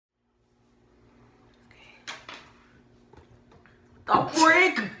The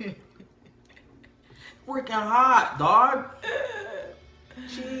freak! Freaking hot, dog.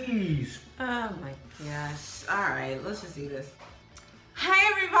 Jeez. Oh my gosh. Alright, let's just do this. Hi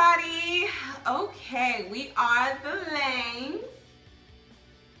everybody. Okay, we are the Lanes.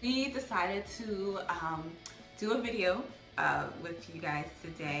 We decided to do a video with you guys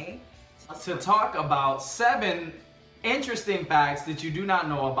today. To talk about 7 interesting facts that you do not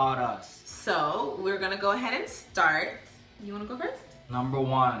know about us. So we're gonna go ahead and start. You wanna go first? Number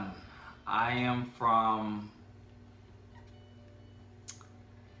 1, I am from,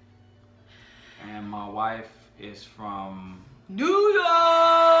 and my wife is from New York!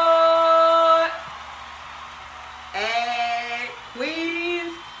 Hey,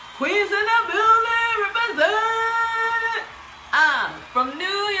 Queens! Queens in the building, represent! I'm from New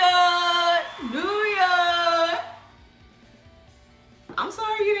York! New York! I'm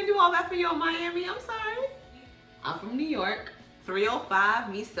sorry you didn't do all that for you in Miami. I'm sorry. I'm from New York. 305,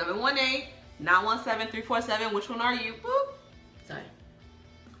 me 718-917-347. Which one are you? Boop. Sorry.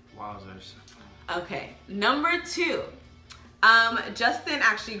 Wowzers. Okay, number 2. Justin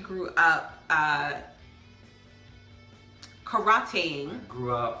actually grew up karateing. I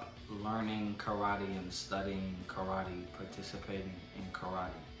grew up learning karate and studying karate, participating in karate.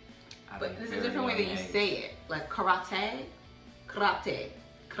 But there's a different way that you say it. Like karate, karate,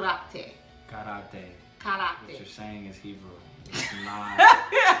 karate. Karate. Karate. What you're saying is Hebrew. It's not.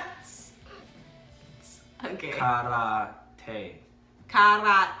 Okay. Karate.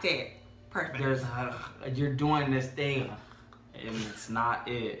 Karate. Perfect. There's you're doing this thing, and it's not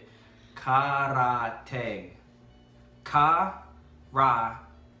it. Karate. Karate.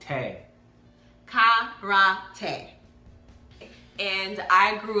 Karate. And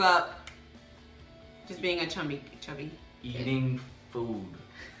I grew up just being a chubby. Eating food.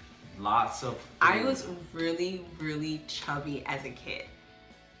 Lots of food. I was really, really chubby as a kid.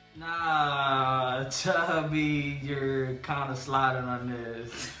 Nah, chubby, you're kind of sliding on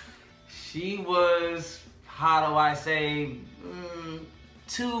this. She was, how do I say,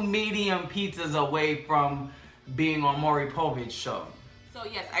 2 medium pizzas away from being on Maury Povich's show. So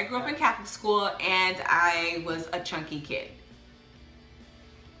yes, I grew up in Catholic school and I was a chunky kid.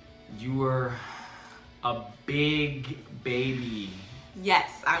 You were a big baby.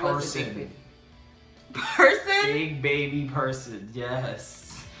 Yes, I was a Person. big baby. Person? Big baby person,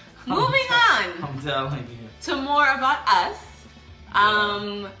 yes. Moving on I'm telling you. to more about us.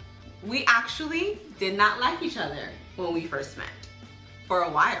 We actually did not like each other when we first met for a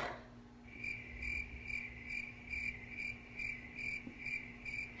while.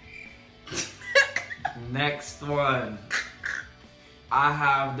 Next one. I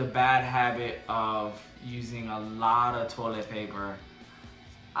have the bad habit of using a lot of toilet paper.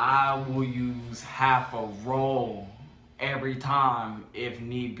 I will use half a roll every time if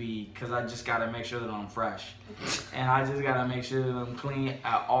need be, because I just gotta make sure that I'm fresh. And I just gotta make sure that I'm clean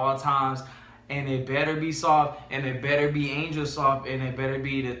at all times. And it better be soft, and it better be angel soft, and it better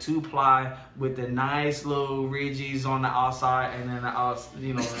be the 2-ply with the nice little ridges on the outside, and then the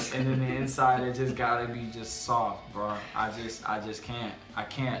and then the inside it just gotta be just soft, bro. I just can't. I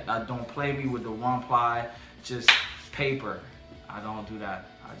don't play me with the 1-ply, just paper. I don't do that.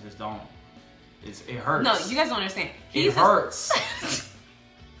 I just don't. It hurts. No, you guys don't understand. It hurts.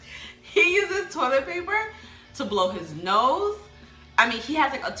 He uses toilet paper to blow his nose. I mean, he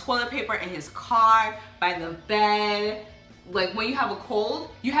has like a toilet paper in his car, by the bed. Like when you have a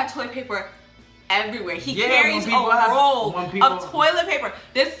cold, you have toilet paper everywhere. He carries a roll of toilet paper.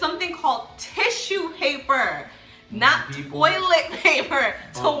 There's something called tissue paper, not toilet paper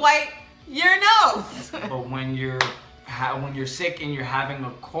to wipe your nose. But when you're sick and you're having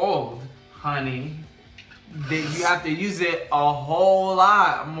a cold, honey, then you have to use it a whole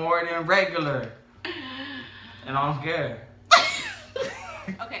lot more than regular. And I don't care.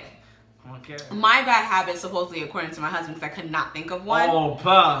 Okay. I don't care. My bad habit, supposedly according to my husband, because I could not think of one,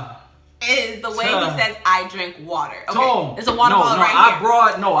 is the way he says I drink water. Okay, there's a water bottle right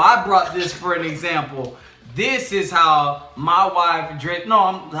here. I brought this for an example. This is how my wife drinks.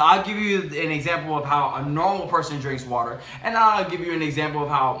 I'll give you an example of how a normal person drinks water, and I'll give you an example of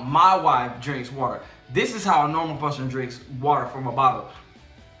how my wife drinks water. This is how a normal person drinks water from a bottle.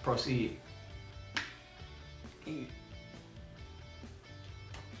 Proceed.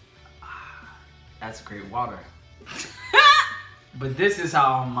 That's great water. But this is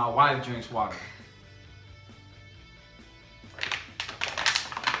how my wife drinks water.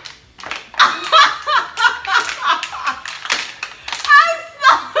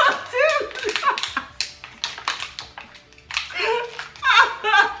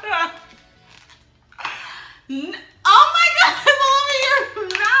 Oh my God, it's all over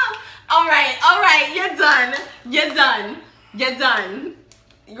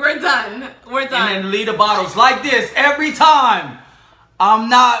liter bottles like this every time. I'm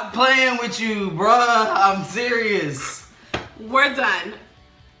not playing with you, bruh. I'm serious. We're done.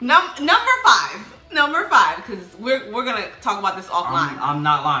 Number five, because we're gonna talk about this offline. I'm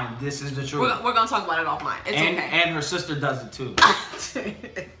not lying. This is the truth. We're gonna talk about it offline. It's okay. And her sister does it too.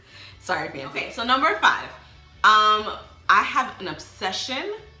 Sorry, fans. Okay, so number 5. I have an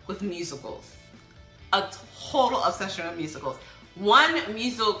obsession with musicals. A total obsession with musicals. One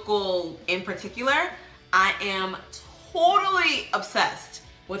musical in particular, I am totally obsessed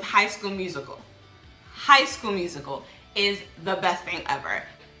with High School Musical. High School Musical is the best thing ever.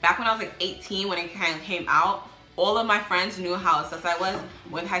 Back when I was like 18, when it kind of came out, all of my friends knew how obsessed I was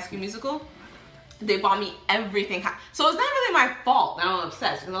with High School Musical. They bought me everything. So it's not really my fault that I'm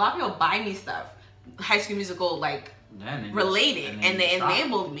obsessed, because a lot of people buy me stuff High School Musical like related, and they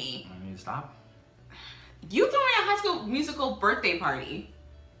enabled me. I need to stop. You threw me a High School Musical birthday party.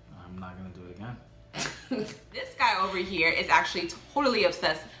 I'm not gonna do it again. This guy over here is actually totally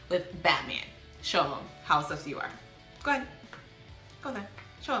obsessed with Batman. Show him how obsessed you are. Go ahead. Go there.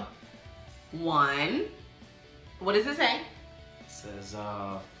 Show him. 1. What does it say? It says,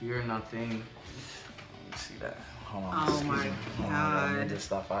 fear nothing. Let me see that. Hold on. Oh my God. Get this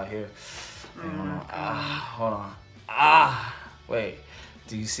stuff out here. Hold on. Wait.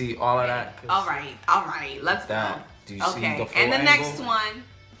 Do you see all of that? All right. Let's go. Do you see the full and the angle? next one.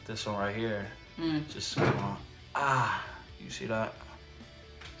 This one right here. Just so you see that?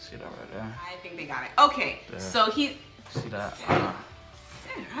 See that right there? I think they got it. Okay. There. So he. See that?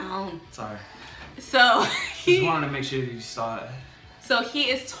 Sit down. Sorry. So he. Just wanted to make sure you saw it. So he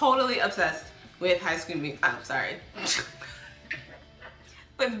is totally obsessed with High School Musical. I'm sorry.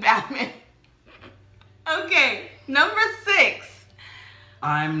 With Batman. Okay. Number 6.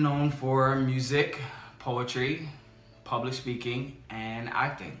 I'm known for music, poetry, public speaking, and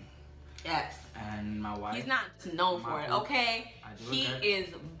acting. Yes. And my wife. He's not known for it, okay? He okay.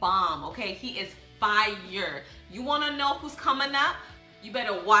 is bomb, okay? He is fire. You want to know who's coming up? You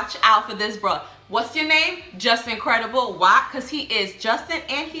better watch out for this, bro. What's your name? Justincredible. Why? Because he is Justin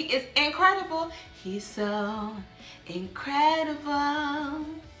and he is incredible. He's so incredible.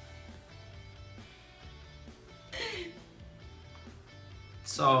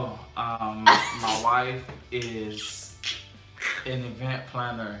 So, my wife is an event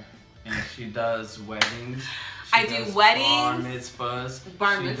planner, and she does weddings. I do weddings. Bar mitzvahs.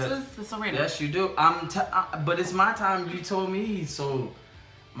 Bar mitzvahs? That's so random. Yes, you do. But it's my time. You told me. So,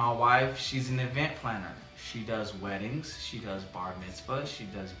 my wife, she's an event planner. She does weddings. She does bar mitzvahs. She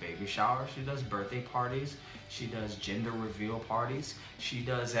does baby showers. She does birthday parties. She does gender reveal parties. She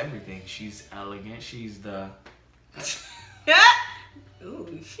does everything. She's elegant. She's the... Ooh,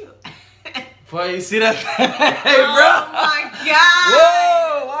 shoot. Boy, you see that? Hey, bro. Oh my God.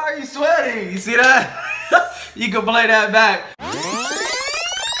 Whoa, why are you sweating? You see that? You can play that back.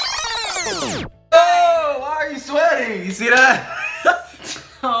 Whoa, why are you sweating? You see that?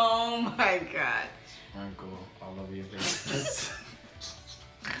 Oh my God. Sprinkle all over your face.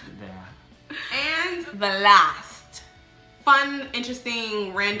 There. And the last fun,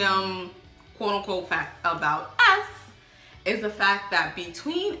 interesting, random, quote unquote fact about us is the fact that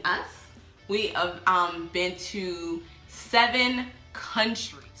between us, we have been to 7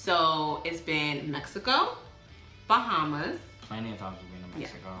 countries. So it's been Mexico, Bahamas. Plenty of times we've been to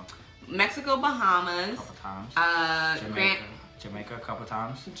Mexico. Yeah. Mexico, Bahamas. A couple times. Jamaica a couple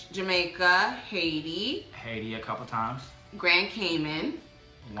times. Jamaica, Haiti. Haiti a couple times. Grand Cayman.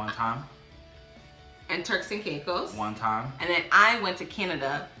 1 time. And Turks and Caicos. 1 time. And then I went to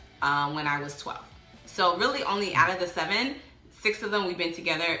Canada when I was 12. So really only out of the 7, 6 of them we've been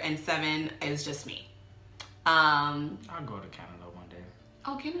together and 7 is just me. I'll go to Canada one day.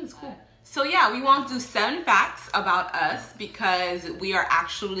 Oh, Canada's cool. So yeah, we want to do 7 facts about us because we are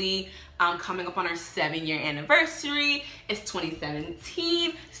actually coming up on our 7-year anniversary. It's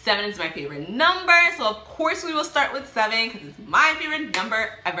 2017. 7 is my favorite number. So of course we will start with 7 because it's my favorite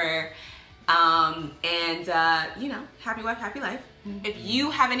number ever. You know, happy wife, happy life. If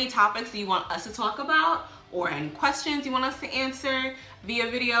you have any topics that you want us to talk about or any questions you want us to answer via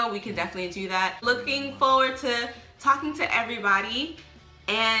video, we can definitely do that. Looking forward to talking to everybody,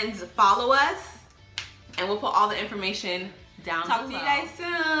 and follow us and we'll put all the information down below. Talk to you guys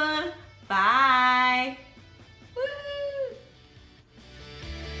soon. Bye.